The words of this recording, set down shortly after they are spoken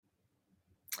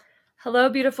Hello,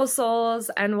 beautiful souls,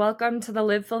 and welcome to the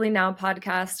Live Fully Now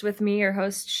podcast with me, your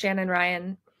host, Shannon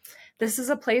Ryan. This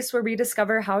is a place where we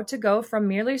discover how to go from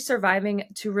merely surviving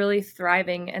to really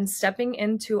thriving and stepping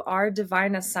into our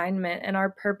divine assignment and our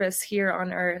purpose here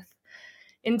on earth.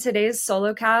 In today's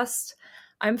solo cast,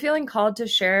 I'm feeling called to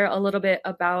share a little bit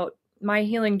about my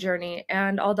healing journey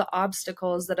and all the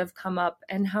obstacles that have come up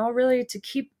and how really to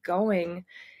keep going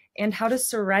and how to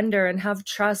surrender and have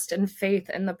trust and faith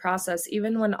in the process,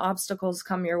 even when obstacles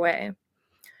come your way.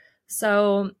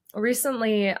 So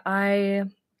recently, a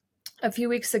few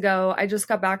weeks ago, I just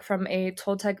got back from a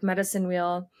Toltec medicine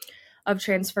wheel of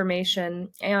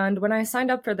transformation. And when I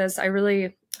signed up for this, I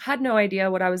really had no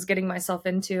idea what I was getting myself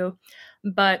into.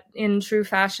 But in true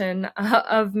fashion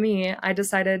of me, I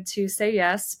decided to say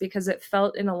yes because it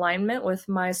felt in alignment with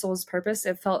my soul's purpose.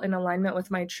 It felt in alignment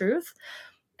with my truth.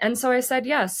 And so I said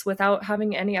yes without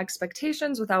having any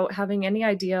expectations, without having any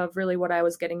idea of really what I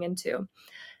was getting into.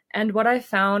 And what I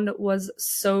found was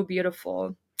so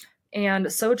beautiful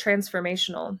and so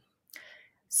transformational.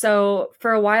 So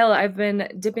for a while, I've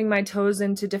been dipping my toes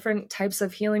into different types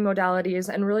of healing modalities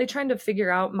and really trying to figure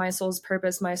out my soul's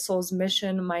purpose, my soul's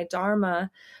mission, my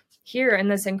dharma here in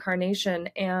this incarnation.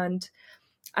 And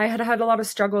I had had a lot of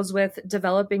struggles with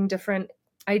developing different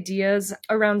ideas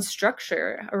around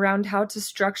structure, around how to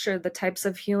structure the types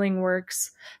of healing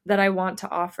works that I want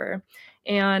to offer.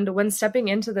 And when stepping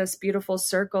into this beautiful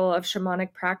circle of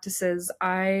shamanic practices,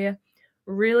 I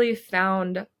really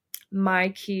found my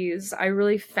keys. I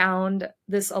really found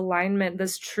this alignment,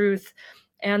 this truth,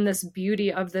 and this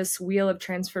beauty of this wheel of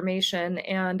transformation.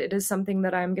 And it is something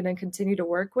that I'm going to continue to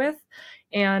work with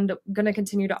and going to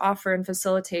continue to offer and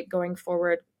facilitate going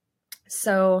forward.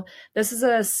 So this is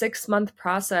a 6-month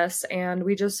process, and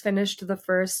we just finished the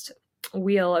first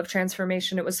wheel of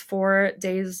transformation. It was 4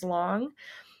 days long.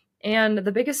 And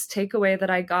the biggest takeaway that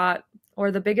I got,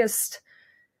 or the biggest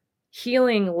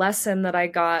healing lesson that I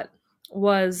got,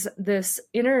 was this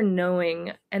inner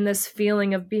knowing and this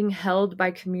feeling of being held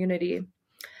by community.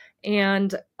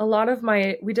 And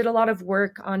we did a lot of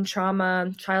work on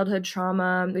trauma, childhood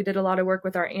trauma. We did a lot of work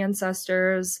with our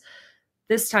ancestors.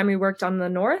 This time we worked on the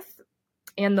North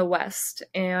and the West.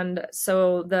 And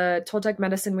so the Toltec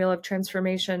medicine wheel of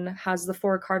transformation has the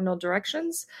 4 cardinal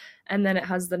directions, and then it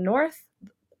has the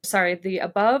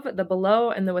above, the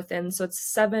below, and the within. So it's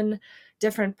 7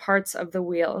 different parts of the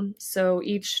wheel. So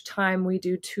each time we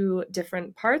do 2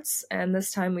 different parts, and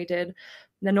this time we did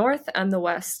the North and the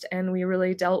West, and we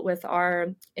really dealt with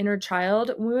our inner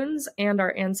child wounds and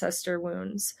our ancestor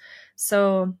wounds.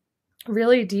 So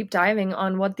really deep diving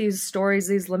on what these stories,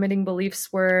 these limiting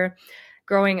beliefs were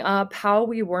growing up, how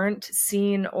we weren't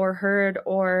seen or heard,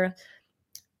 or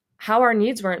how our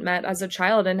needs weren't met as a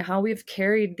child, and how we've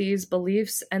carried these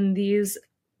beliefs and these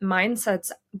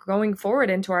mindsets going forward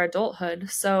into our adulthood.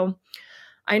 So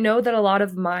I know that a lot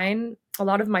of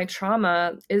my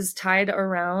trauma is tied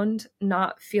around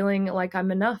not feeling like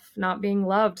I'm enough, not being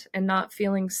loved, and not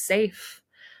feeling safe.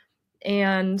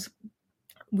 And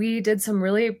we did some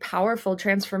really powerful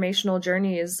transformational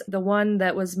journeys. The one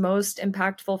that was most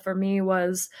impactful for me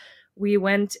was we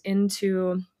went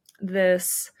into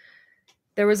this,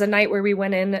 there was a night where we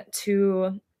went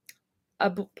into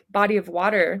a body of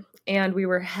water and we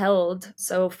were held.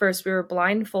 So first we were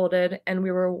blindfolded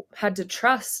and had to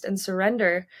trust and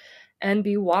surrender and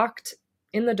be walked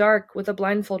in the dark with a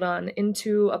blindfold on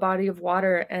into a body of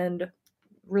water and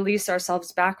release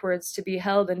ourselves backwards to be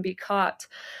held and be caught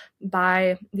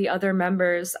by the other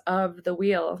members of the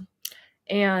wheel.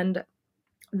 And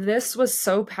this was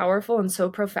so powerful and so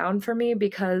profound for me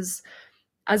because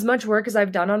as much work as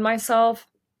I've done on myself,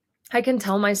 I can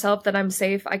tell myself that I'm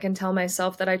safe. I can tell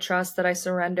myself that I trust, that I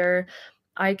surrender.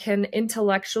 I can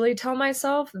intellectually tell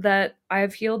myself that I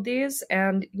have healed these.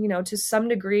 And, to some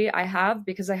degree I have,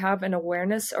 because I have an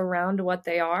awareness around what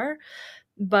they are.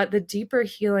 But the deeper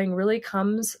healing really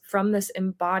comes from this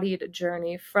embodied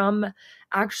journey, from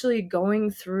actually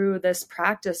going through this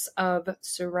practice of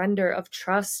surrender, of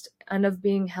trust, and of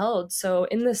being held. So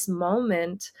in this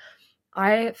moment,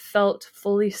 I felt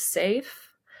fully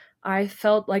safe. I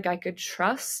felt like I could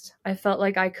trust. I felt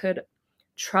like I could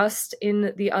trust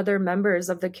in the other members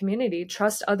of the community,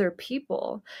 trust other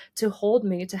people to hold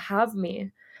me, to have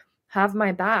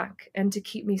my back, and to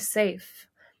keep me safe.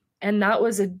 And that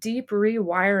was a deep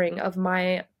rewiring of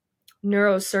my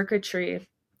neurocircuitry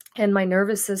and my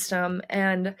nervous system.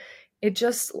 And it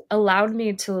just allowed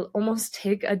me to almost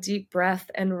take a deep breath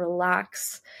and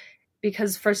relax,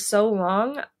 because for so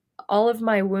long, all of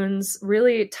my wounds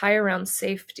really tie around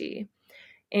safety.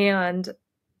 And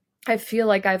I feel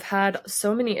like I've had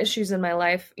so many issues in my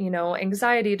life,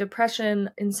 anxiety, depression,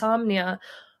 insomnia,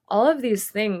 all of these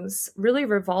things really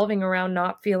revolving around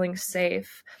not feeling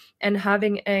safe and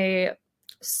having the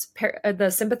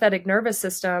sympathetic nervous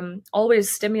system always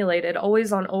stimulated,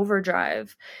 always on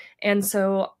overdrive. And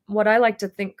so what I like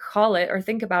to call it or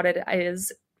think about it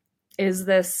is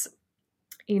this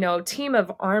team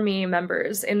of army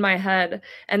members in my head,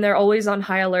 and they're always on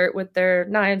high alert with their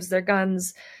knives, their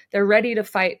guns. They're ready to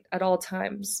fight at all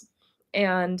times.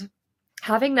 And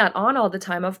having that on all the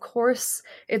time, of course,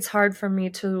 it's hard for me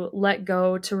to let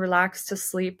go, to relax, to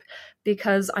sleep,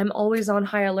 because I'm always on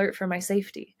high alert for my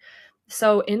safety.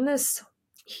 So in this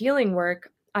healing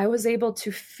work, I was able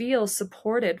to feel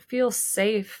supported, feel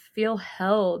safe, feel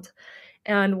held.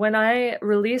 And when I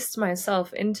released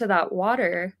myself into that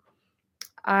water,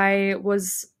 I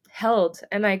was held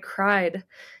and I cried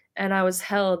and I was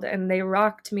held, and they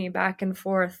rocked me back and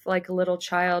forth like a little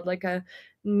child, like a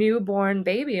newborn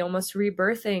baby, almost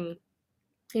rebirthing.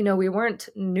 We weren't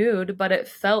nude, but it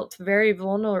felt very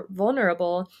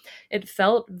vulnerable. It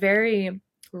felt very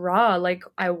raw, like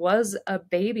I was a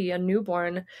baby, a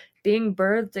newborn, being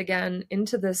birthed again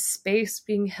into this space,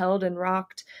 being held and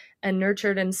rocked and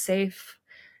nurtured and safe.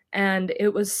 And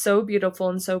it was so beautiful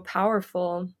and so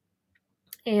powerful.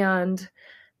 And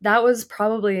that was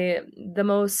probably the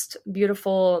most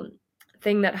beautiful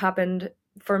thing that happened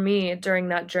for me during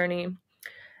that journey.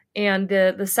 And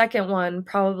the second one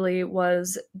probably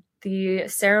was the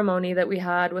ceremony that we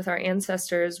had with our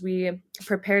ancestors. We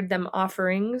prepared them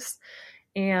offerings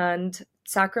and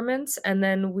sacraments, and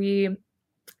then we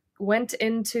went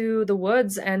into the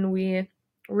woods and we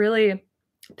really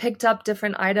picked up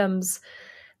different items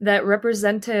that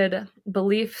represented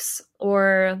beliefs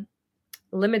or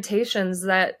limitations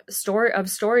of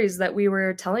stories that we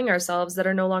were telling ourselves that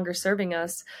are no longer serving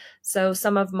us. So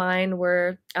some of mine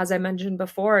were, as I mentioned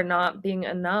before, not being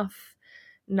enough,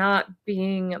 not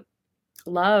being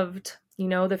loved,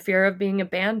 the fear of being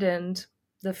abandoned,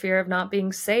 the fear of not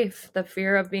being safe, the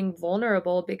fear of being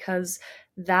vulnerable, because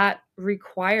that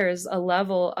requires a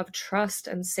level of trust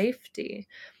and safety.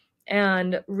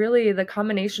 And really, the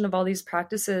combination of all these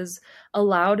practices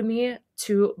allowed me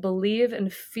to believe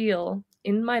and feel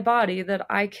in my body that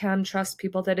I can trust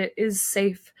people, that it is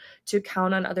safe to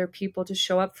count on other people to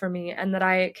show up for me, and that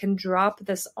I can drop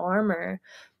this armor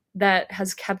that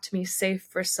has kept me safe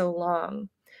for so long.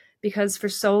 Because for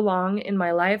so long in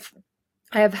my life,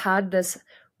 I have had this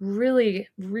really,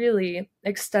 really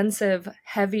extensive,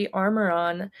 heavy armor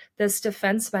on, this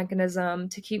defense mechanism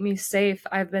to keep me safe.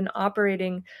 I've been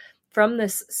operating from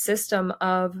this system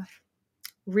of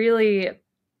really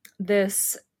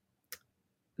this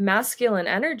masculine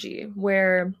energy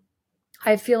where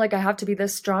I feel like I have to be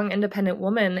this strong, independent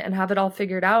woman and have it all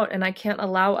figured out, and I can't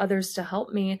allow others to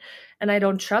help me, and I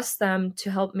don't trust them to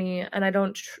help me, and I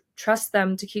don't trust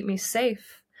them to keep me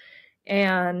safe.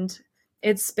 And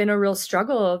it's been a real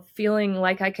struggle of feeling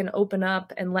like I can open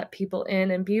up and let people in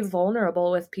and be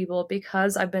vulnerable with people,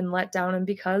 because I've been let down and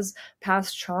because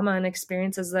past trauma and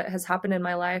experiences that has happened in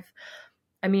my life.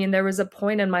 I mean, there was a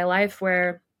point in my life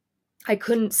where I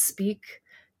couldn't speak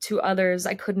to others.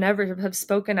 I could never have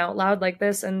spoken out loud like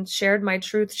this and shared my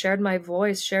truth, shared my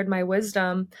voice, shared my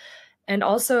wisdom. And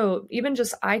also, even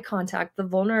just eye contact, the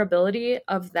vulnerability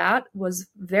of that was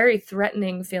very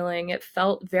threatening feeling. It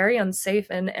felt very unsafe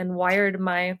and wired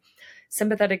my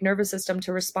sympathetic nervous system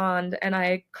to respond. And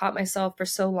I caught myself for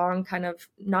so long kind of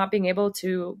not being able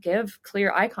to give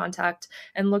clear eye contact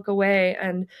and look away.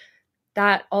 And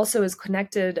that also is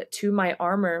connected to my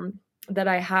armor that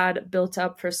I had built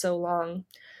up for so long.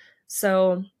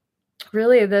 So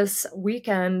really, this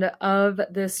weekend of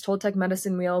this Toltec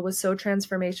medicine wheel was so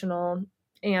transformational,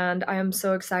 and I am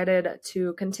so excited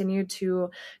to continue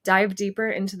to dive deeper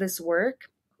into this work.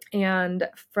 And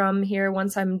from here,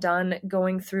 once I'm done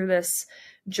going through this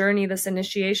journey, this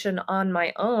initiation on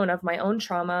my own, of my own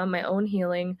trauma, my own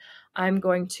healing, I'm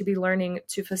going to be learning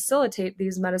to facilitate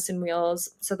these medicine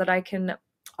wheels so that I can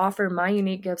offer my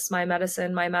unique gifts, my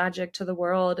medicine, my magic to the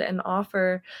world, and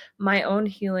offer my own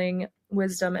healing,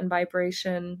 wisdom, and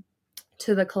vibration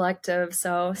to the collective.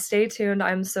 So stay tuned.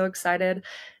 I'm so excited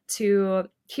to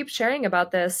keep sharing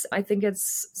about this. I think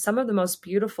it's some of the most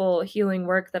beautiful healing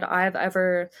work that I've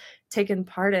ever taken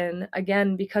part in,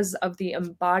 again, because of the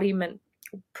embodiment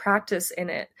practice in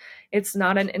it. It's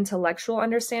not an intellectual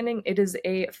understanding. It is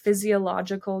a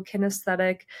physiological,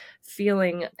 kinesthetic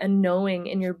feeling and knowing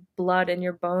in your blood and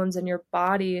your bones and your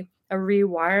body, a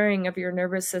rewiring of your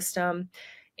nervous system,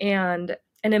 and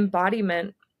an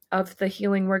embodiment of the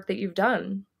healing work that you've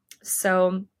done.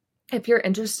 So If you're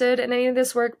interested in any of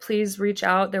this work, please reach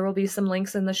out. There will be some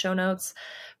links in the show notes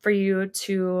for you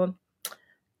to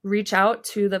reach out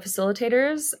to the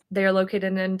facilitators. They are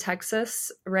located in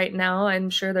Texas right now.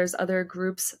 I'm sure there's other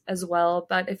groups as well,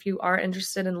 but if you are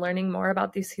interested in learning more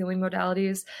about these healing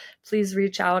modalities, please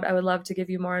reach out. I would love to give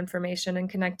you more information and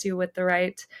connect you with the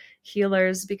right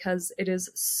healers, because it is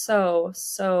so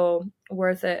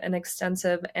worth it and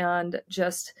extensive, and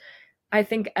just, I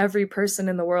think every person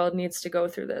in the world needs to go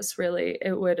through this, really.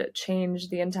 It would change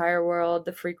the entire world,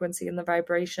 the frequency and the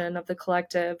vibration of the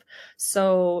collective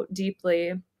so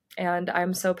deeply. And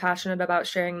I'm so passionate about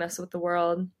sharing this with the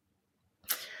world.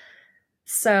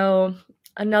 So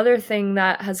another thing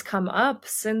that has come up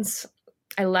since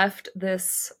I left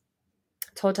this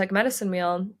Toltec medicine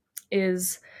meal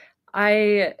is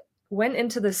I went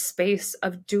into this space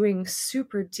of doing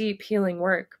super deep healing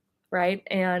work, right?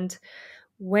 And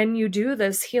when you do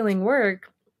this healing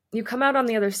work, you come out on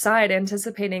the other side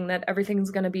anticipating that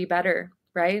everything's going to be better,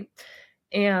 right?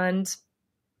 And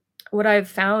what I've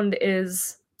found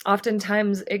is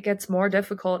oftentimes it gets more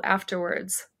difficult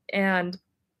afterwards. And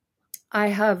I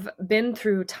have been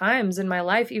through times in my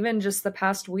life, even just the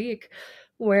past week,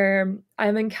 where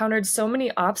I've encountered so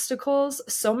many obstacles,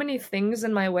 so many things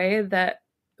in my way that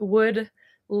would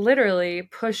literally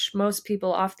push most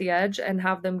people off the edge and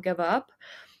have them give up.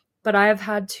 But I have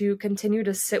had to continue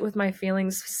to sit with my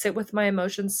feelings, sit with my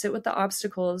emotions, sit with the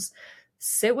obstacles,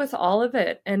 sit with all of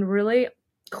it, and really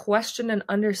question and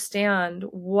understand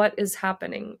what is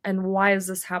happening and why is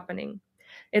this happening.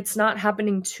 It's not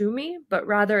happening to me, but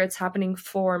rather it's happening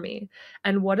for me.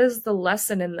 And what is the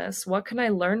lesson in this? What can I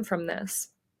learn from this?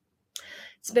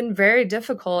 It's been very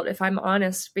difficult, if I'm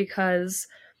honest, because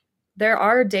there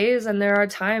are days and there are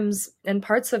times and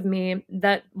parts of me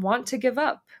that want to give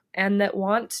up and that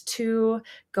want to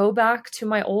go back to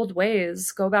my old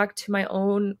ways, go back to my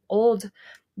own old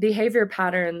behavior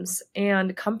patterns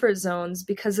and comfort zones,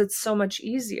 because it's so much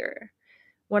easier.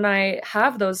 When I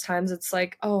have those times, it's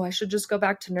like, oh, I should just go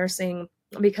back to nursing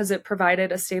because it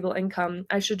provided a stable income.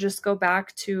 I should just go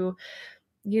back to,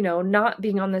 not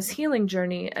being on this healing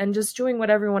journey and just doing what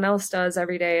everyone else does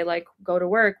every day, like go to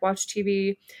work, watch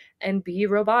TV, and be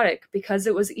robotic, because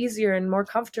it was easier and more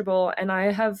comfortable. And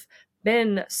I have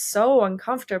been so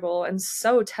uncomfortable and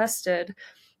so tested,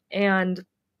 and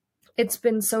it's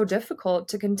been so difficult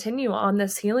to continue on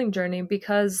this healing journey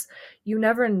because you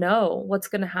never know what's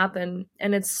going to happen.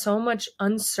 And it's so much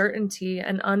uncertainty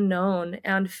and unknown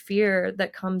and fear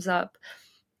that comes up.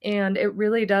 And it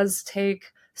really does take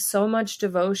so much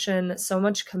devotion, so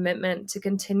much commitment to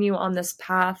continue on this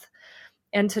path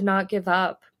and to not give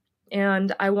up.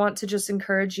 And I want to just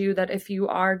encourage you that if you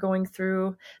are going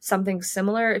through something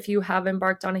similar, if you have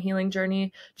embarked on a healing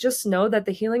journey, just know that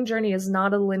the healing journey is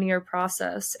not a linear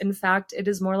process. In fact, it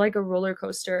is more like a roller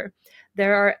coaster.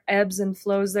 There are ebbs and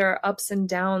flows, there are ups and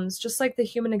downs, just like the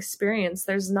human experience.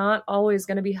 There's not always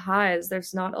going to be highs,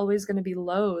 there's not always going to be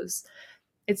lows.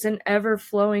 It's an ever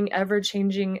flowing, ever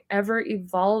changing, ever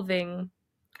evolving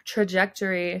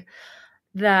trajectory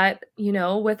that,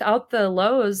 without the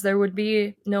lows, there would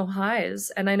be no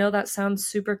highs. And I know that sounds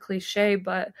super cliche,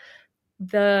 but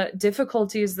the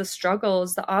difficulties, the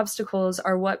struggles, the obstacles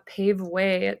are what pave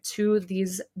way to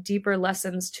these deeper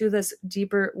lessons, to this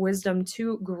deeper wisdom,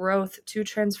 to growth, to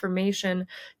transformation,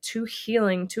 to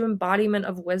healing, to embodiment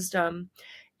of wisdom.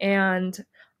 And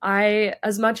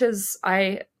as much as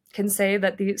I can say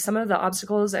that some of the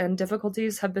obstacles and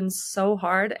difficulties have been so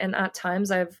hard, and at times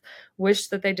I've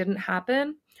wished that they didn't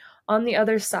happen, on the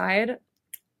other side,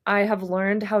 I have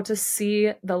learned how to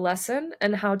see the lesson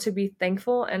and how to be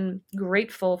thankful and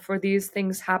grateful for these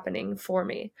things happening for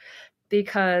me.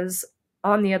 Because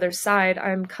on the other side,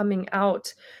 I'm coming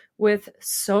out with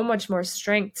so much more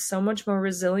strength, so much more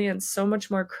resilience, so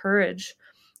much more courage,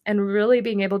 and really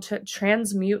being able to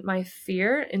transmute my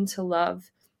fear into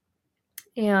love,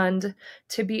 and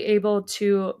to be able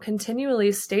to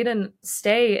continually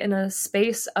stay in a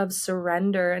space of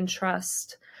surrender and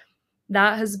trust.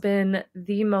 That has been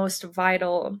the most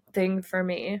vital thing for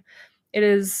me. It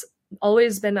has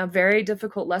always been a very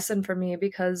difficult lesson for me,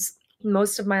 because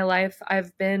most of my life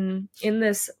I've been in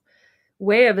this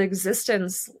way of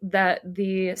existence that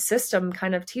the system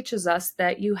kind of teaches us,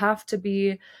 that you have to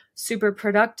be super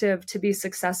productive to be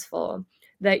successful,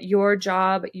 that your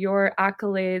job, your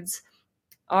accolades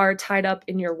are tied up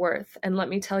in your worth. And let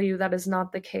me tell you, that is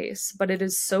not the case. But it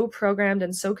is so programmed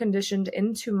and so conditioned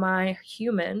into my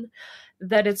human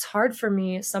that it's hard for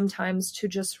me sometimes to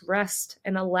just rest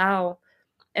and allow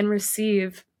and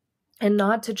receive and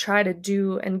not to try to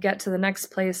do and get to the next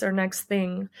place or next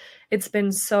thing. It's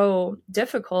been so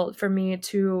difficult for me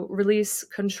to release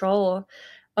control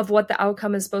of what the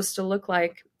outcome is supposed to look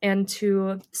like and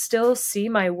to still see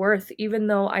my worth, even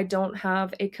though I don't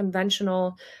have a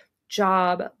conventional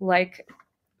job like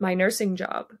my nursing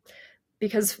job.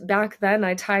 Because back then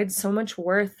I tied so much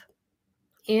worth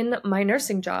in my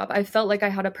nursing job. I felt like I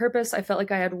had a purpose. I felt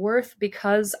like I had worth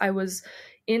because I was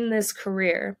in this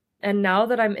career. And now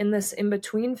that I'm in this in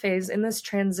between phase, in this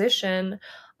transition,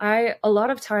 I a lot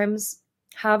of times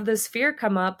have this fear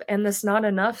come up and this not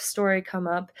enough story come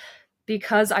up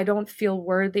because I don't feel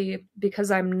worthy,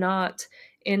 because I'm not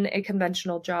in a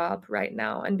conventional job right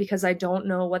now, and because I don't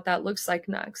know what that looks like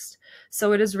next.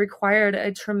 So it has required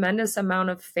a tremendous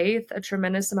amount of faith, a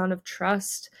tremendous amount of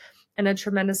trust, and a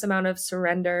tremendous amount of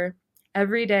surrender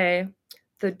every day,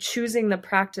 the choosing the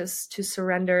practice to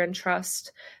surrender and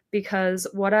trust. Because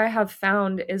what I have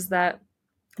found is that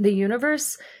the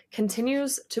universe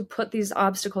continues to put these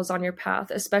obstacles on your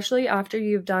path, especially after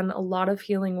you've done a lot of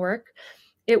healing work.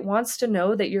 It wants to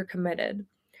know that you're committed,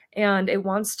 and it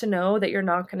wants to know that you're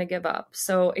not going to give up.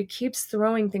 So it keeps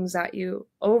throwing things at you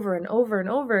over and over and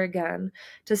over again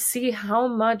to see how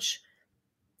much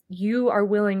you are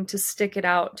willing to stick it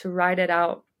out, to ride it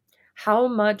out. How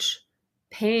much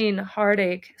pain,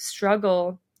 heartache,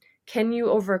 struggle can you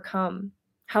overcome?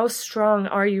 How strong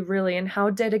are you really? And how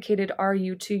dedicated are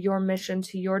you to your mission,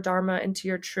 to your dharma, and to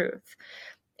your truth?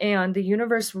 And the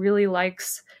universe really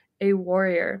likes a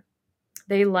warrior.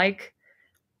 They like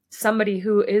somebody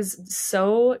who is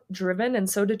so driven and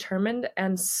so determined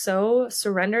and so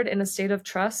surrendered in a state of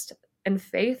trust and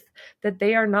faith that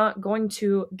they are not going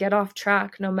to get off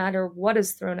track no matter what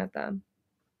is thrown at them.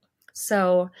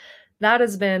 So that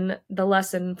has been the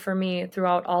lesson for me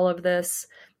throughout all of this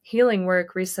healing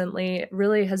work recently. It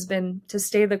really has been to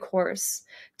stay the course,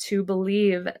 to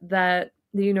believe that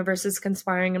the universe is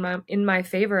conspiring in my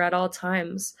favor at all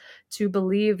times, to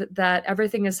believe that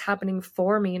everything is happening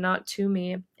for me, not to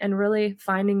me, and really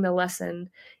finding the lesson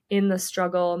in the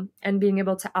struggle and being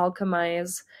able to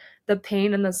alchemize the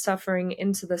pain and the suffering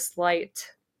into this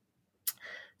light.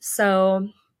 So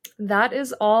that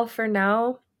is all for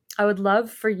now. I would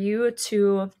love for you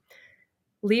to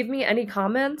leave me any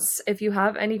comments. If you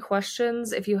have any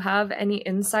questions, if you have any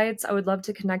insights, I would love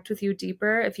to connect with you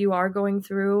deeper. If you are going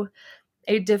through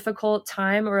a difficult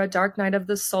time or a dark night of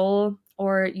the soul,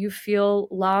 or you feel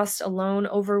lost, alone,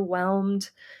 overwhelmed,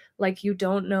 like you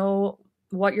don't know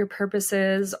what your purpose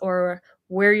is or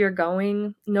where you're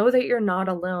going, know that you're not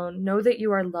alone. Know that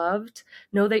you are loved.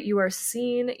 Know that you are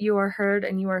seen, you are heard,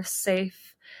 and you are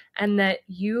safe. And that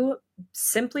you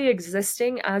simply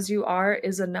existing as you are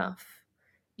is enough.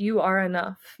 You are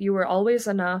enough. You are always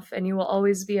enough, and you will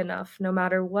always be enough, no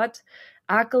matter what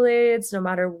accolades, no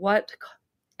matter what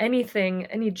anything,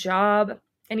 any job,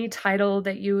 any title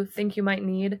that you think you might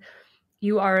need.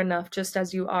 You are enough just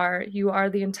as you are. You are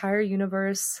the entire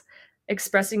universe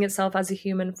expressing itself as a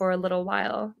human for a little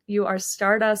while. You are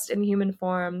stardust in human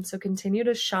form, so continue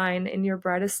to shine in your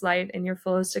brightest light, in your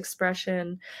fullest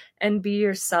expression, and be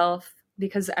yourself,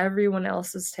 because everyone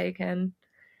else is taken.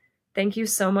 Thank you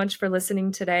so much for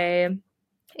listening today.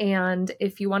 And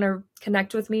if you want to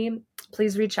connect with me,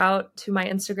 please reach out to my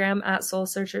Instagram at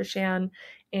SoulSearcherShan,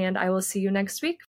 and I will see you next week.